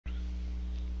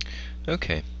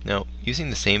Okay, now using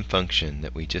the same function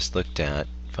that we just looked at,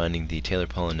 finding the Taylor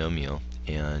polynomial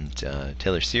and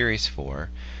Taylor series for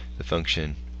the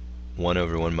function 1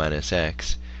 over 1 minus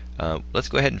x, let's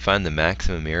go ahead and find the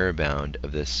maximum error bound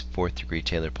of this fourth degree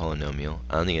Taylor polynomial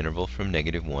on the interval from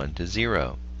 -1 to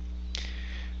 0.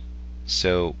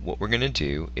 So what we're going to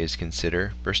do is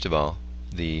consider, first of all,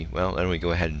 why don't we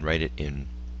go ahead and write it in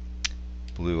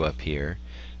blue up here.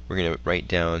 We're going to write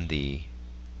down the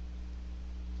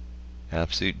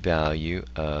absolute value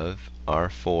of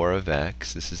R4 of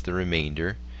x. This is the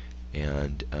remainder,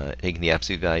 and taking the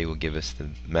absolute value will give us the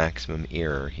maximum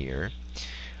error here.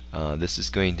 This is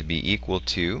going to be equal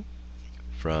to,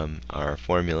 from our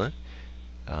formula,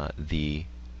 the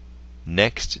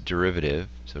next derivative,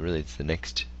 so really it's the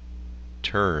next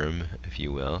term, if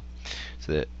you will,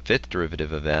 so the fifth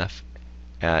derivative of f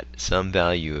at some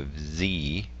value of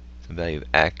z, some value of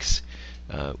x,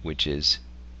 which is,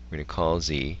 we're going to call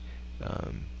z,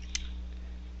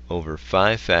 over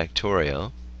 5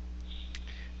 factorial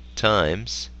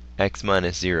times x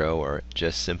minus 0, or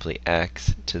just simply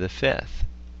x to the fifth.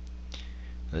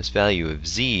 Now, this value of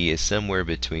z is somewhere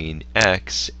between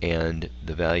x and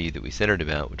the value that we centered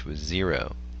about, which was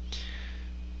 0.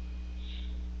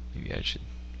 Maybe I should,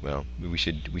 well, we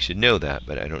should know that,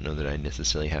 but I don't know that I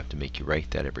necessarily have to make you write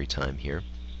that every time here.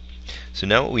 So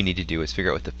now what we need to do is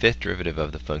figure out what the fifth derivative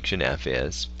of the function f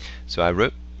is. So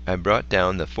I brought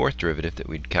down the fourth derivative that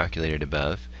we'd calculated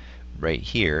above right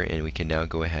here, and we can now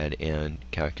go ahead and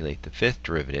calculate the fifth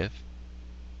derivative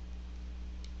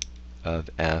of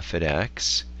f at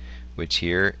x, which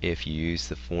here, if you use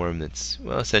the form that's,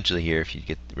 well, essentially here, if you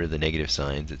get rid of the negative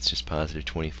signs, it's just positive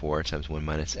 24 times 1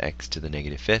 minus x to the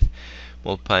negative fifth,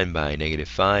 multiplied by negative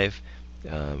 5,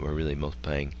 or really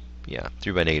multiplying, yeah,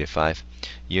 through by negative 5,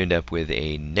 you end up with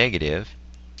a negative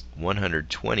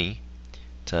 120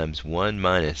 times 1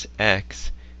 minus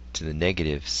x to the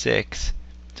negative 6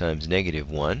 times negative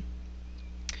 1,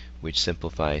 which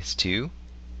simplifies to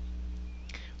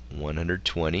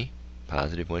 120,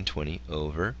 positive 120,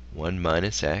 over 1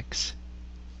 minus x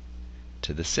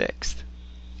to the sixth.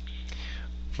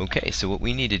 Okay, so what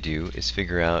we need to do is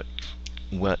figure out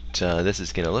what this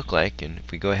is going to look like, and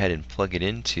if we go ahead and plug it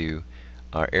into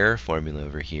our error formula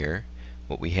over here,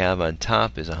 what we have on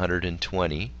top is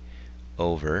 120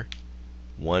 over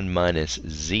 1 minus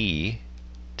z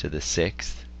to the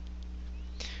sixth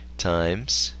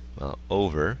times, well,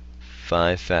 over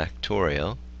 5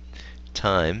 factorial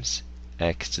times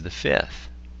x to the fifth.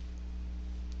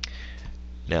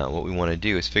 Now what we want to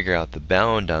do is figure out the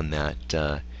bound on that,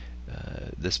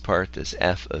 this part, this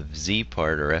f of z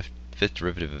part, or fifth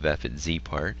derivative of f at z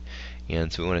part.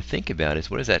 And so what we want to think about is,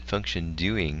 what is that function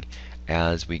doing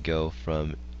as we go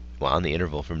from, well, on the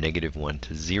interval from -1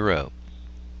 to 0.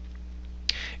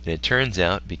 And it turns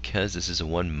out, because this is a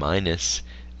 1 minus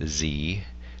z,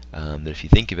 that if you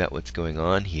think about what's going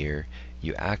on here,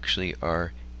 you actually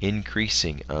are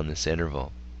increasing on this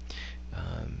interval.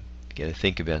 You got to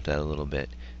think about that a little bit.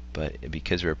 But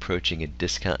because we're approaching a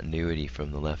discontinuity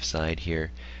from the left side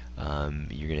here,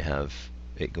 you're going to have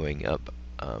it going up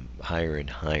higher and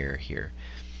higher here.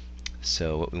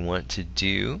 So what we want to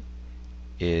do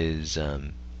is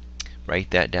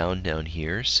write that down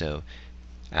here. So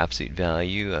absolute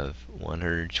value of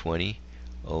 120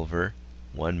 over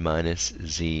 1 minus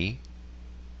z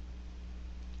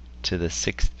to the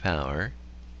sixth power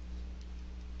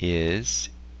is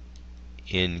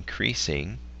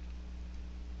increasing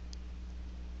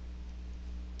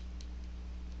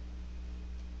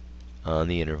on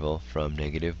the interval from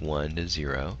 -1 to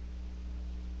 0.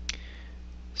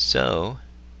 So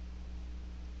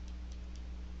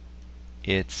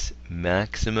its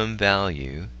maximum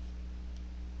value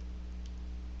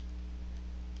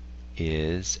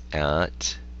is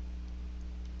at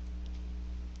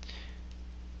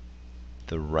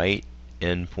the right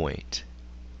endpoint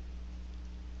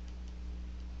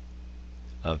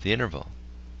of the interval.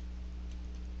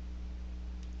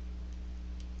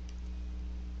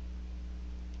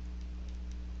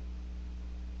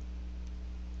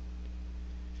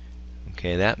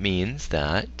 Okay, that means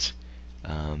that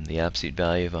the absolute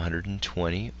value of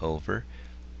 120 over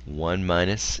 1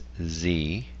 minus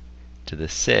z to the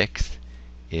sixth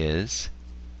is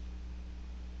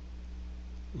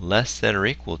less than or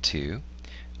equal to,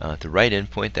 at the right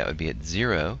endpoint, that would be at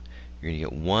 0. You're going to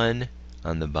get 1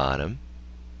 on the bottom.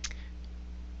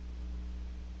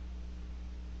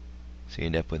 So you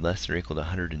end up with less than or equal to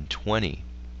 120.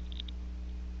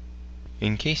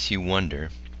 In case you wonder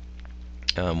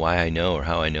why I know, or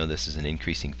how I know this is an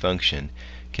increasing function,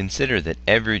 consider that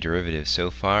every derivative so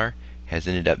far has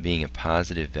ended up being a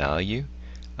positive value.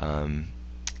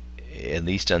 at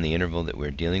least on the interval that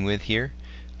we're dealing with here.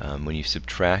 When you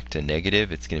subtract a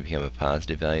negative, it's going to become a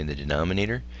positive value in the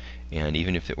denominator. And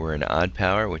even if it were an odd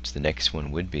power, which the next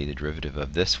one would be, the derivative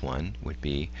of this one would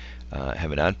be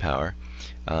have an odd power,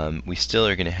 we still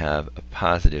are going to have a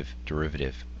positive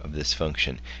derivative of this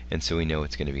function, and so we know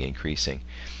it's going to be increasing.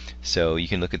 So you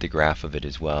can look at the graph of it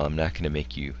as well. I'm not going to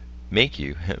make you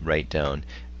write down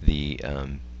the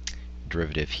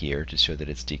derivative here to show that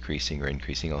it's decreasing or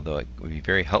increasing, although it would be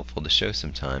very helpful to show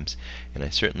sometimes, and I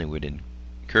certainly would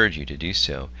encourage you to do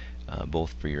so,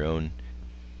 both for your own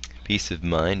peace of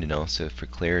mind and also for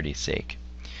clarity's sake.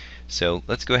 So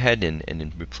let's go ahead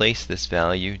and replace this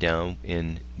value down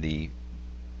in the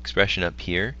expression up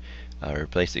here,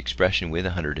 replace the expression with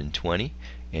 120,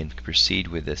 and proceed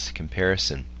with this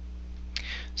comparison.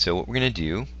 So what we're going to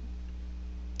do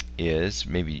is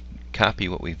maybe copy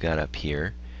what we've got up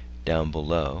here down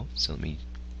below. So let me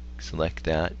select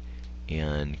that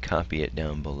and copy it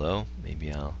down below.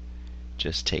 Maybe I'll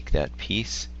just take that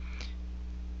piece,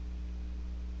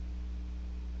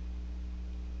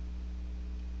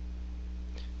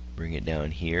 bring it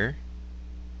down here,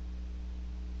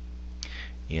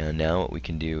 and now what we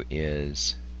can do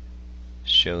is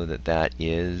show that that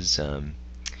is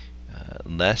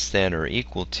less than or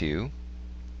equal to,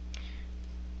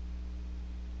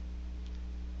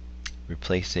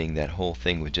 replacing that whole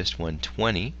thing with just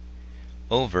 120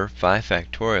 over 5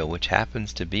 factorial, which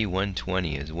happens to be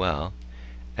 120 as well,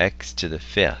 x to the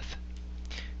 5th.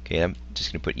 Okay, I'm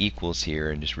just going to put equals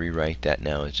here and just rewrite that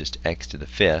now as just x to the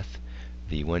 5th.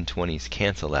 The 120s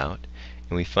cancel out,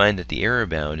 and we find that the error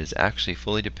bound is actually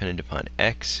fully dependent upon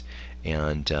x,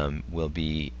 and we'll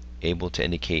be able to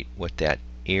indicate what that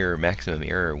maximum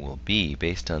error will be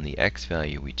based on the x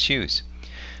value we choose.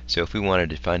 So if we wanted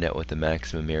to find out what the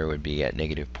maximum error would be at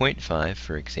negative 0.5,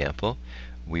 for example,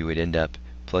 we would end up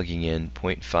plugging in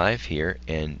 0.5 here,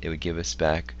 and it would give us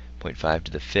back 0.5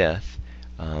 to the 5th,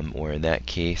 or in that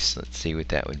case, let's see what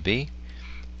that would be.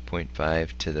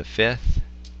 0.5 to the 5th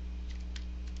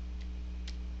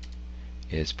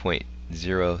is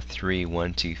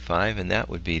 0.03125, and that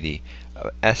would be the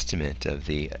estimate of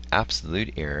the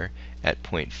absolute error at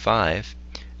 0.5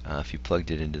 if you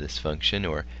plugged it into this function,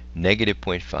 or negative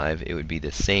 0.5, it would be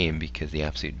the same because the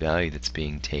absolute value that's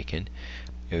being taken.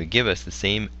 It would give us the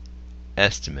same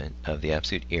estimate of the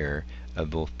absolute error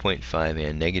of both 0.5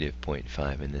 and negative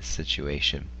 0.5 in this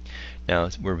situation. Now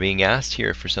we're being asked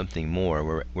here for something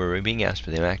more. We're being asked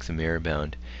for the maximum error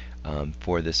bound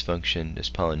for this function, this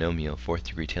polynomial, fourth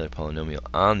degree Taylor polynomial,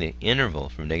 on the interval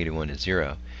from negative 1 to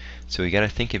 0. So we got to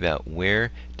think about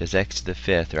where does x to the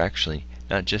 5th, or actually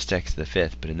not just x to the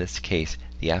 5th, but in this case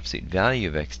the absolute value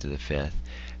of x to the 5th,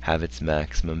 have its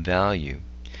maximum value.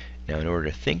 Now in order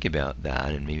to think about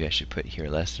that, and maybe I should put here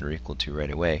less than or equal to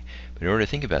right away, but in order to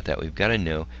think about that, we've got to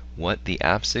know what the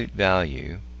absolute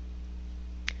value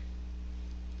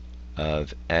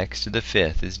of x to the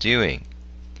 5th is doing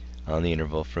on the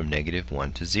interval from negative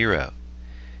 1 to 0.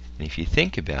 And if you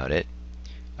think about it,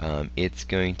 it's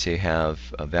going to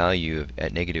have a value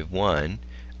at negative 1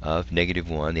 of negative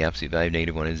 1. The absolute value of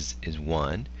negative 1 is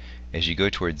 1. As you go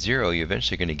towards 0, you're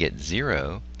eventually going to get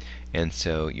 0, and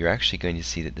so you're actually going to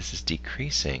see that this is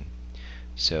decreasing.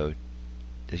 So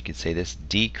you could say this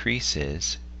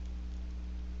decreases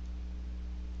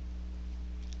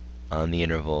on the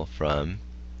interval from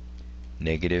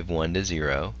negative 1 to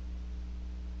 0.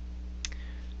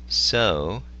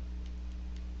 So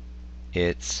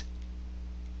its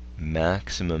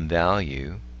maximum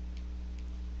value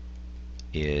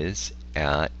is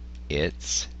at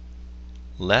its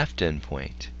left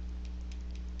endpoint.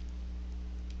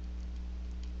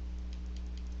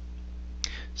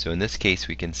 So in this case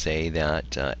we can say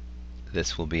that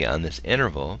this will be on this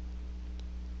interval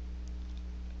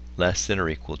less than or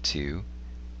equal to,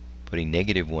 putting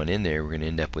negative 1 in there, we're going to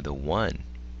end up with a 1.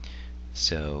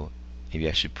 So maybe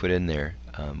I should put in there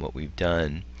what we've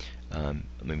done.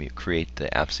 Maybe create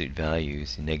the absolute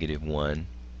values, negative 1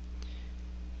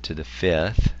 to the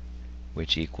 5th,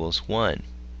 which equals 1.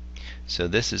 So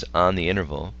this is on the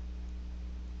interval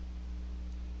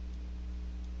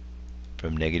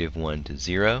from negative 1 to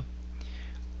 0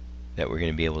 that we're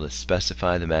going to be able to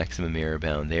specify the maximum error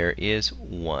bound. There is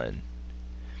 1.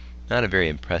 Not a very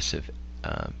impressive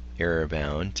error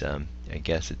bound. I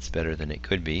guess it's better than it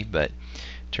could be, but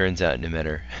turns out no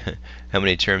matter how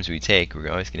many terms we take,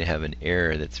 we're always going to have an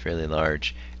error that's fairly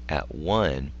large at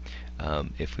 1.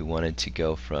 If we wanted to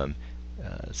go from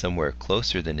somewhere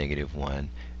closer than negative 1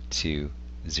 to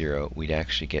 0, we'd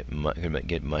actually get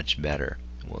much better.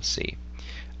 We'll see,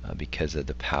 because of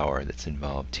the power that's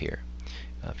involved here.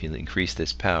 If you increase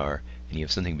this power and you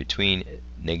have something between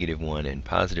 -1 and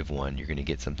 +1, you're going to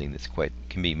get something that's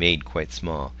can be made quite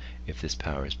small if this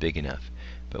power is big enough.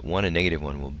 But 1 and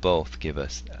 -1 will both give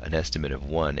us an estimate of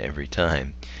 1 every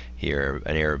time. Here,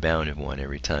 an error bound of 1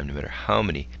 every time, no matter how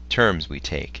many terms we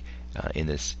take in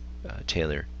this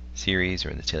Taylor series or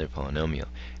in the Taylor polynomial.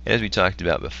 And as we talked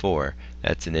about before,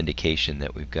 that's an indication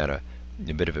that we've got a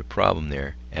bit of a problem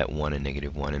there at 1 and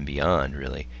 -1 and beyond,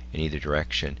 really, in either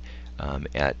direction,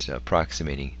 at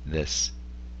approximating this,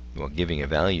 well, giving a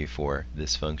value for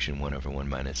this function 1 over 1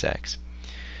 minus x.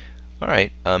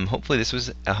 Alright, hopefully this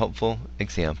was a helpful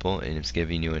example, and it's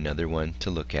giving you another one to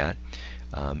look at.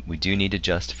 We do need to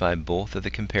justify both of the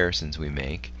comparisons we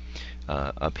make.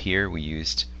 Up here we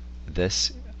used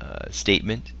this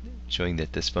statement showing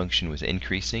that this function was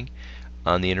increasing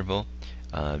on the interval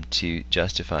to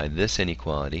justify this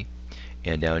inequality,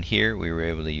 and down here we were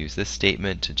able to use this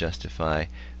statement to justify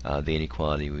the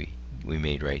inequality we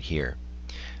made right here.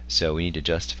 So we need to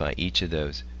justify each of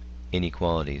those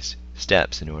inequalities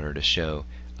steps in order to show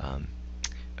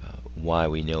why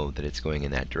we know that it's going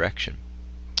in that direction.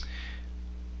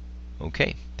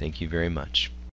 Okay, thank you very much.